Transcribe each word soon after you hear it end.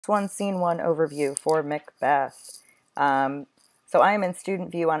One, scene one overview for Macbeth. So I am in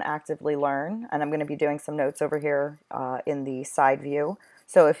student view on actively learn, and I'm going to be doing some notes over here in the side view.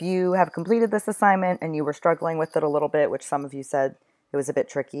 So if you have completed this assignment and you were struggling with it a little bit, which some of you said it was a bit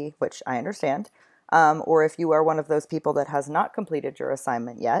tricky, which I understand, or if you are one of those people that has not completed your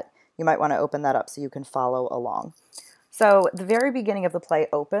assignment yet, you might want to open that up so you can follow along. So the very beginning of the play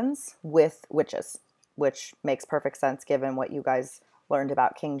opens with witches, which makes perfect sense given what you guys learned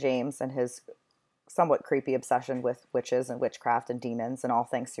about King James and his somewhat creepy obsession with witches and witchcraft and demons and all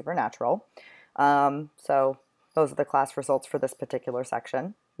things supernatural. So those are the class results for this particular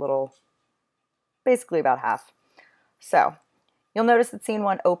section. Basically about half. So you'll notice that scene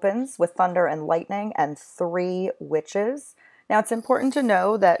one opens with thunder and lightning and 3 witches. Now, it's important to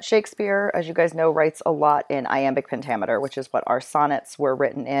know that Shakespeare, as you guys know, writes a lot in iambic pentameter, which is what our sonnets were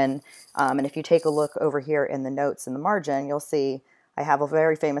written in. And if you take a look over here in the notes in the margin, you'll see I have a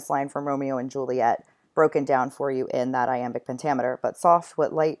very famous line from Romeo and Juliet broken down for you in that iambic pentameter. But soft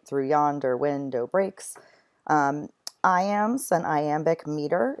what light through yonder window breaks. Iambs, an iambic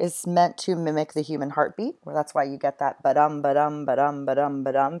meter, is meant to mimic the human heartbeat, where that's why you get that ba-dum, ba-dum, ba-dum, ba-dum,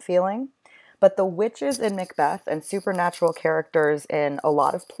 ba-dum feeling. But the witches in Macbeth and supernatural characters in a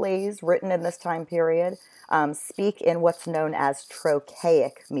lot of plays written in this time period speak in what's known as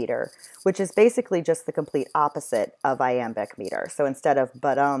trochaic meter, which is basically just the complete opposite of iambic meter. So instead of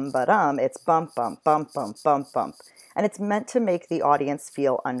ba-dum, it's bump, bump, bump, bump, bump, bump. And it's meant to make the audience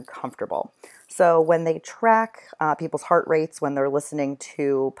feel uncomfortable. So when they track people's heart rates when they're listening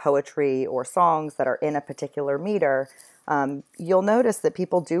to poetry or songs that are in a particular meter, you'll notice that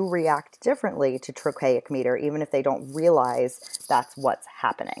people do react differently to trochaic meter, even if they don't realize that's what's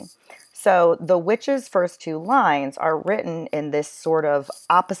happening. So the witch's first 2 lines are written in this sort of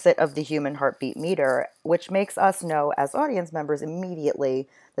opposite of the human heartbeat meter, which makes us know as audience members immediately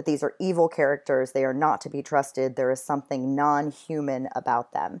that these are evil characters. They are not to be trusted. There is something non-human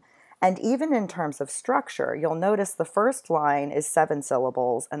about them. And even in terms of structure, you'll notice the first line is 7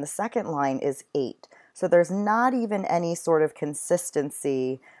 syllables and the second line is 8. So there's not even any sort of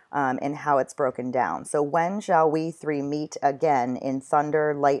consistency in how it's broken down. So when shall we 3 meet again in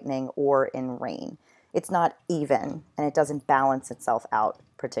thunder, lightning, or in rain? It's not even, and it doesn't balance itself out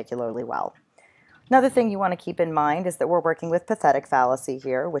particularly well. Another thing you want to keep in mind is that we're working with pathetic fallacy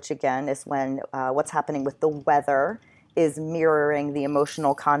here, which again is when what's happening with the weather is mirroring the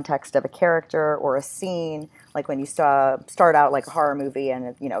emotional context of a character or a scene. Like when you start out like a horror movie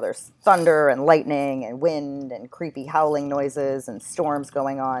and, you know, there's thunder and lightning and wind and creepy howling noises and storms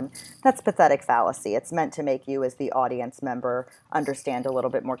going on. That's pathetic fallacy. It's meant to make you as the audience member understand a little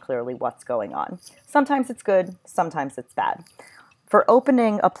bit more clearly what's going on. Sometimes it's good, sometimes it's bad. For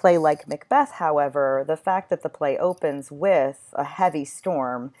opening a play like Macbeth, however, the fact that the play opens with a heavy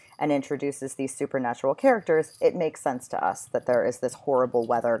storm and introduces these supernatural characters, it makes sense to us that there is this horrible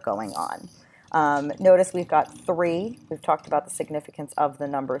weather going on. Notice we've got 3. We've talked about the significance of the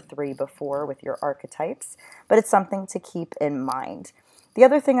number 3 before with your archetypes, but it's something to keep in mind. The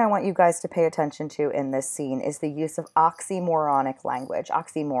other thing I want you guys to pay attention to in this scene is the use of oxymoronic language,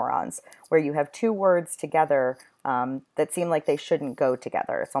 oxymorons, where you have 2 words together that seem like they shouldn't go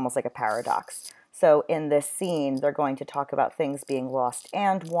together. It's almost like a paradox. So in this scene, they're going to talk about things being lost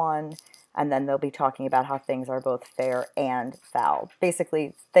and won, and then they'll be talking about how things are both fair and foul.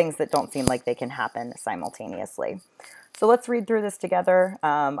 Basically, things that don't seem like they can happen simultaneously. So let's read through this together.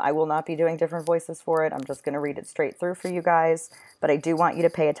 I will not be doing different voices for it. I'm just going to read it straight through for you guys. But I do want you to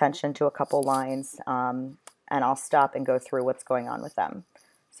pay attention to a couple lines, and I'll stop and go through what's going on with them.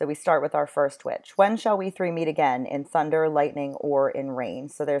 So we start with our first witch. When shall we 3 meet again, in thunder, lightning, or in rain?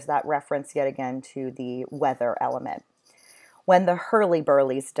 So there's that reference yet again to the weather element. When the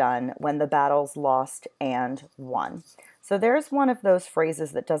hurly-burly's done, when the battle's lost and won. So there's one of those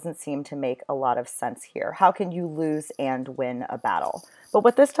phrases that doesn't seem to make a lot of sense here. How can you lose and win a battle? But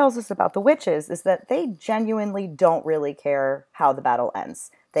what this tells us about the witches is that they genuinely don't really care how the battle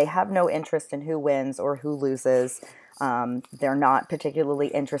ends. They have no interest in who wins or who loses. They're not particularly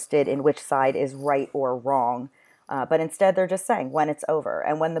interested in which side is right or wrong. But instead, they're just saying when it's over.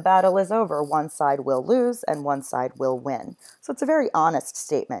 And when the battle is over, one side will lose and one side will win. So it's a very honest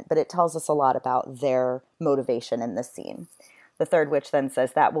statement, but it tells us a lot about their motivation in this scene. The third witch then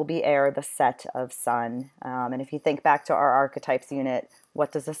says, that will be ere the set of sun. And if you think back to our archetypes unit,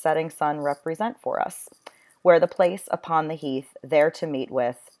 what does the setting sun represent for us? Where the place upon the heath, there to meet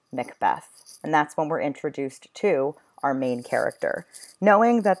with Macbeth. And that's when we're introduced to our main character.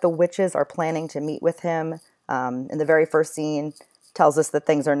 Knowing that the witches are planning to meet with him in the very first scene tells us that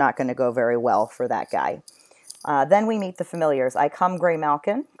things are not going to go very well for that guy. Then we meet the familiars. I come Grey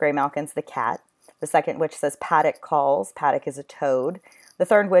Malkin. Grey Malkin's the cat. The second witch says Paddock calls. Paddock is a toad. The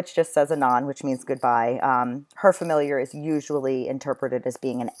third witch just says anon, which means goodbye. Her familiar is usually interpreted as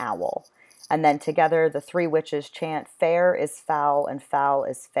being an owl. And then together, the three witches chant, fair is foul and foul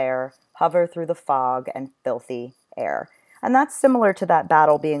is fair, hover through the fog and filthy air. And that's similar to that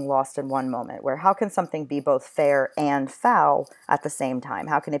battle being lost in one moment, where how can something be both fair and foul at the same time?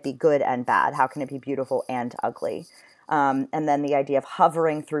 How can it be good and bad? How can it be beautiful and ugly? And then the idea of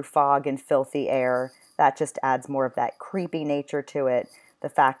hovering through fog and filthy air, that just adds more of that creepy nature to it. The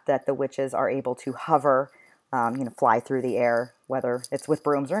fact that the witches are able to hover, fly through the air, whether it's with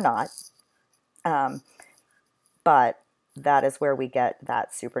brooms or not. But that is where we get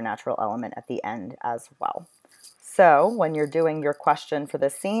that supernatural element at the end as well. So when you're doing your question for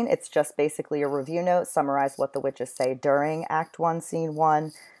this scene, it's just basically a review note, summarize what the witches say during Act 1, Scene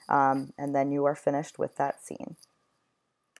 1, and then you are finished with that scene.